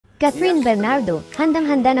Kathryn Bernardo,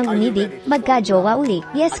 handang-handa ng umibig, magka-jowa uli.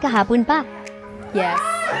 Yes, kahapon pa. Yes.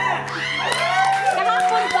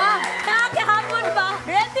 Kahapon pa! Kahapon pa!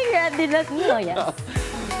 Ready na niyo, yes.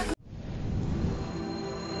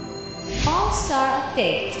 All-Star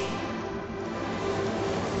Update.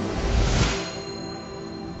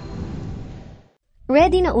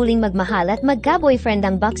 Ready na uling magmahal at magka-boyfriend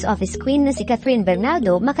ang box office queen na si Kathryn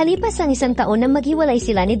Bernardo makalipas ang isang taon na maghiwalay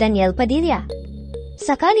sila ni Daniel Padilla.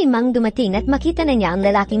 Sakali mang dumating at makita na niya ang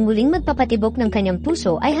lalaking muling magpapatibok ng kanyang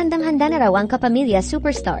puso ay handang-handa na raw ang kapamilya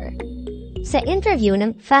superstar. Sa interview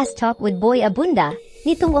ng Fast Talk with Boy Abunda,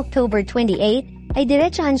 nitong October 28, ay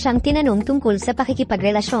diretsahan siyang tinanong tungkol sa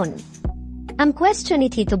pakikipagrelasyon. Ang question ni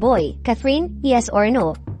Tito Boy, Kathryn, yes or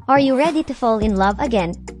no, are you ready to fall in love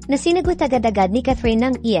again? Na sinagot agad-agad ni Kathryn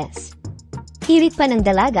ng yes. Hirit pa ng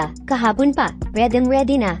dalaga, kahapon pa,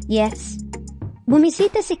 ready na, yes.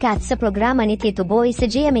 Bumisita si Kath sa programa ni Tito Boy sa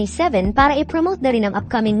GMA7 para i-promote na rin ang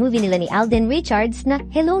upcoming movie nila ni Alden Richards na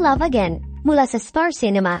Hello Love Again, mula sa Star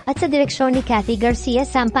Cinema at sa direksyon ni Cathy Garcia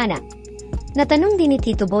Sampana. Natanong din ni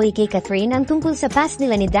Tito Boy kay Kathryn ang tungkol sa past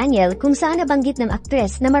nila ni Daniel kung saan nabanggit ng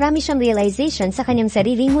aktres na marami siyang realization sa kanyang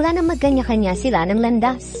sarili mula nang magkanya-kanya sila ng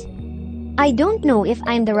landas. I don't know if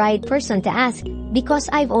I'm the right person to ask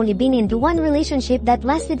because I've only been into one relationship that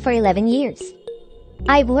lasted for 11 years.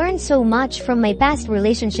 I've learned so much from my past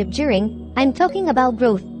relationship during, I'm talking about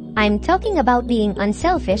growth, I'm talking about being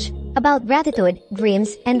unselfish, about gratitude,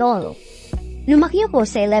 dreams, and all. Lumaki ako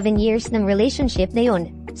sa 11 years ng relationship na yun,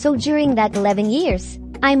 so during that 11 years,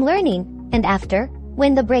 I'm learning, and after,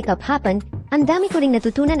 when the breakup happened, ang dami ko ring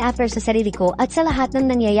natutunan after sa sarili ko at sa lahat ng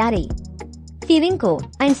nangyayari. Feeling ko,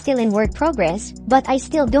 I'm still in work progress, but I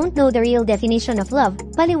still don't know the real definition of love,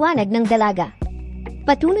 paliwanag ng dalaga.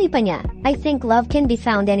 Patuloy pa niya, I think love can be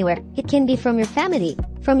found anywhere. It can be from your family,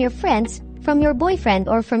 from your friends, from your boyfriend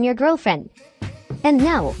or from your girlfriend. And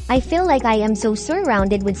now, I feel like I am so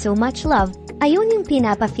surrounded with so much love, ayun yung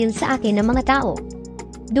pinapa-feel sa akin ng mga tao.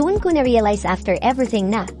 Doon ko na-realize after everything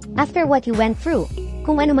na, after what you went through,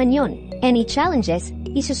 kung ano man yun, any challenges,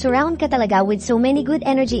 isusurround ka talaga with so many good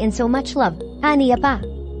energy and so much love, aniya pa.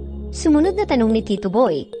 Sumunod na tanong ni Tito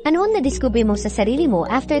Boy, ano ang nadiskubre mo sa sarili mo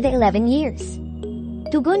after the 11 years?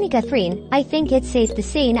 Tugon ni Kathryn, I think it's safe to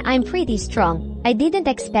say na I'm pretty strong. I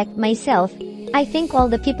didn't expect myself. I think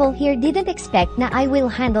all the people here didn't expect na I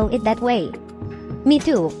will handle it that way. Me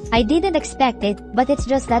too. I didn't expect it, but it's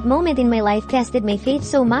just that moment in my life tested my faith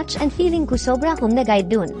so much and feeling ko sobra akong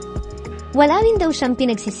nag-guide dun. Wala rin daw siyang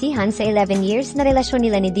pinagsisihan sa 11 years na relasyon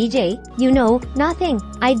nila ni DJ. You know, nothing.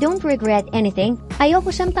 I don't regret anything.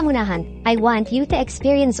 Ayoko siyang pangunahan. I want you to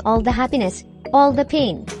experience all the happiness, all the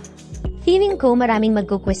pain. Feeling ko maraming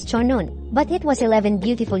magko-question nun, but it was 11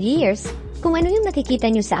 beautiful years. Kung ano yung nakikita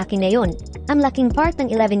nyo sa akin na yun, ang laking part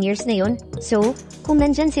ng 11 years na yun, so, kung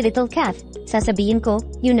nandyan si Little Kath, sasabihin ko,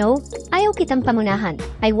 you know, ayaw kitang pamunahan.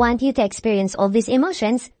 I want you to experience all these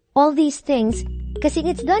emotions, all these things, kasi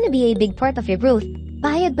it's gonna be a big part of your growth.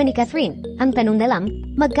 Pahayag ba ni Kathryn? Ang tanong na lang,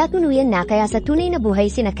 magkatunuyan na kaya sa tunay na buhay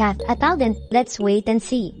sina Kath at Alden, let's wait and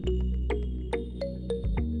see.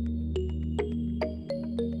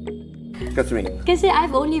 Kathryn. Kasi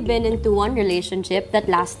I've only been into one relationship that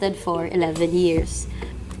lasted for 11 years.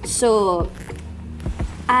 So,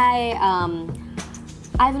 I've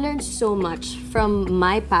learned so much from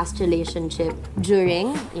my past relationship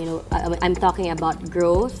during, I'm talking about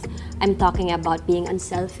growth, I'm talking about being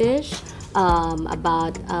unselfish,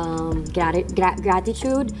 about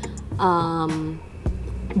gratitude,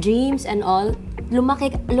 dreams and all.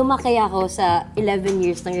 Lumaki ako sa 11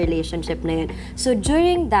 years ng relationship na yun. So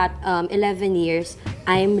during that 11 years,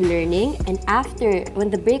 I'm learning, and after,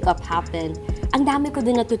 when the breakup happened, ang dami ko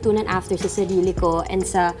din natutunan after sa sarili ko and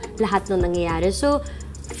sa lahat ng nangyayari. So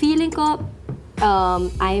feeling ko,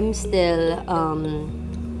 I'm still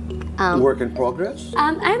work in progress?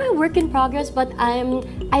 I'm a work in progress, but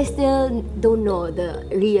I still don't know the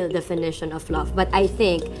real definition of love. But I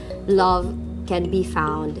think love can be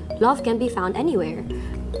found anywhere.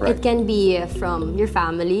 Right. It can be from your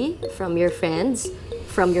family, from your friends,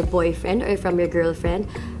 from your boyfriend or from your girlfriend.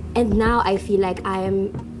 And now I feel like I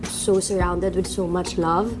am so surrounded with so much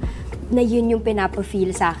love na yun yung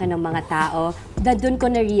pinapa-feel sa akin ng mga tao. Doon ko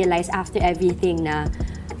na-realize after everything na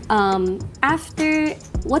after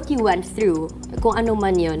what you went through, kung ano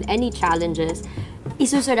man yun, any challenges,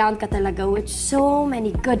 isusurround ka talaga with so many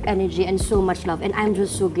good energy and so much love, and I'm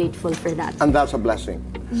just so grateful for that. And that's a blessing.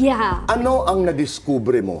 Yeah. Ano ang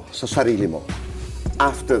nadiskubre mo sa sarili mo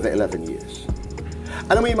after the 11 years?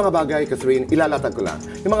 Alam mo yung mga bagay, Kathryn, ilalatag ko lang.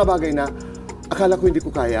 Yung mga bagay na akala ko hindi ko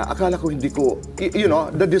kaya, akala ko hindi ko,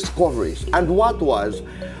 the discoveries. And what was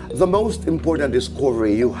the most important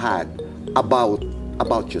discovery you had about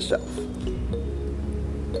yourself?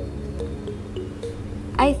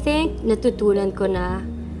 I think natutunan ko na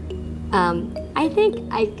I think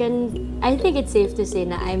it's safe to say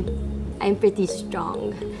na I'm pretty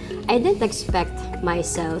strong. I didn't expect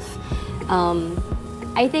myself.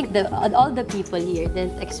 I think all the people here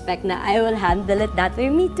didn't expect na I will handle it that way.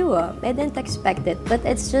 Me too. I didn't expect it. But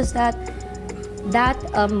it's just that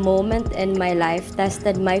moment in my life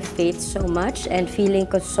tested my faith so much and feeling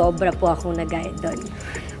ko sobra po akong nag-guide doon.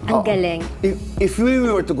 Ang galing. If we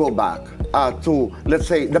were to go back to, let's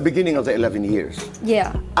say, the beginning of the 11 years,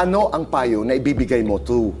 yeah. Ano ang payo na ibibigay mo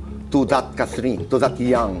to that Kathryn, to that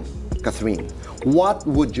young Kathryn? What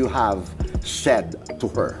would you have said to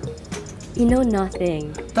her? You know, nothing.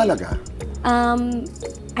 Talaga?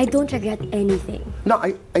 I don't regret anything. No,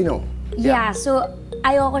 I know. Yeah, so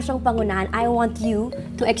ayoko siyang pangunahan. I want you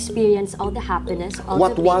to experience all the happiness, all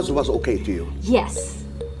What the was okay to you? Yes,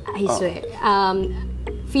 I swear.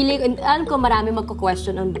 Feeling, alam ko marami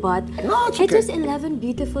magko-question on, but no, it's okay. It was 11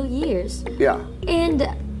 beautiful years. Yeah. And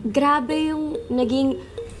grabe yung naging,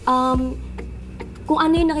 kung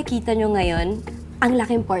ano yung nakikita nyo ngayon, ang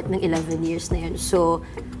laking part ng 11 years na yun. So,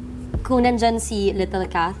 kung nandyan si Little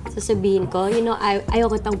Kath, sasabihin ko, you know,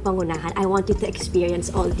 ayoko tang pangunahan. I want you to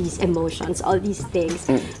experience all these emotions, all these things.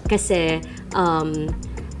 Kasi,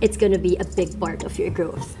 it's gonna be a big part of your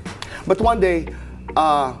growth. But one day,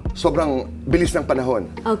 sobrang bilis ng panahon.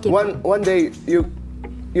 Okay. One day,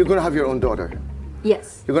 you're gonna have your own daughter.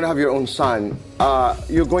 Yes. You're gonna have your own son.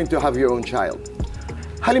 You're going to have your own child.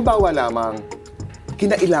 Halimbawa lamang,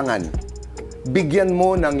 kinailangan, bigyan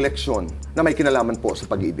mo ng leksyon na may kinalaman po sa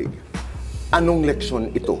pag-ibig. Anong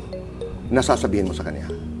leksyon ito na sasabihin mo sa kanya?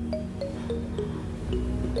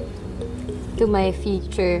 To my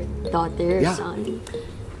future daughter, son.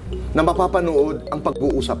 Na mapapanood ang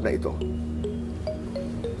pag-uusap na ito.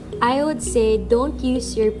 I would say, don't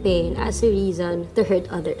use your pain as a reason to hurt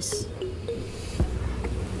others.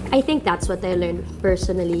 I think that's what I learned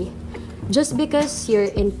personally. Just because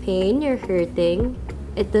you're in pain, you're hurting,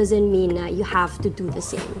 it doesn't mean that you have to do the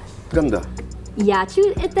same. Ganda. Yeah,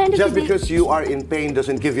 true. At the end of Just the day, because you are in pain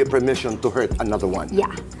doesn't give you permission to hurt another one.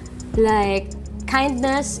 yeah. Like,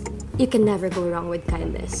 kindness, you can never go wrong with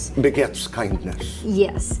kindness. Begets kindness.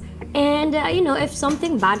 Yes. And, you know, if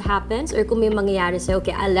something bad happens or kung may mangyayari sa'yo,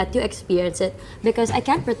 okay, I'll let you experience it because I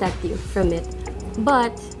can't protect you from it.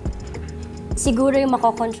 But, siguro yung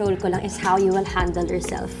makokontrol ko lang is how you will handle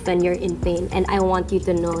yourself when you're in pain. And I want you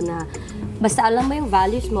to know na basta alam mo yung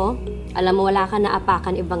values mo, alam mo wala ka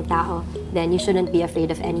naapakan ibang tao, then you shouldn't be afraid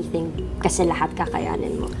of anything kasi lahat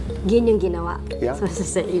kakayanin mo. Yun yung ginawa sa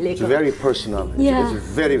sarili ko. It's very personal. Yeah. It's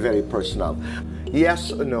very, very personal.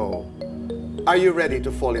 Yes or no? Are you ready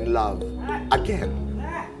to fall in love again?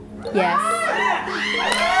 Yes.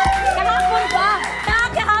 Kahapon pa!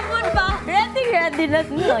 Kahapon pa! Ready na.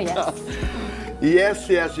 No, yes.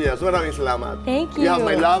 Yes. Maraming salamat. Thank you. You have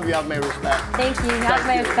my love, you have my respect. Thank you. You have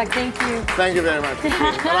my respect. Thank you. Thank you very much.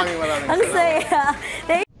 Maraming Ang saya.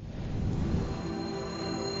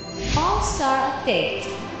 All-Star Update.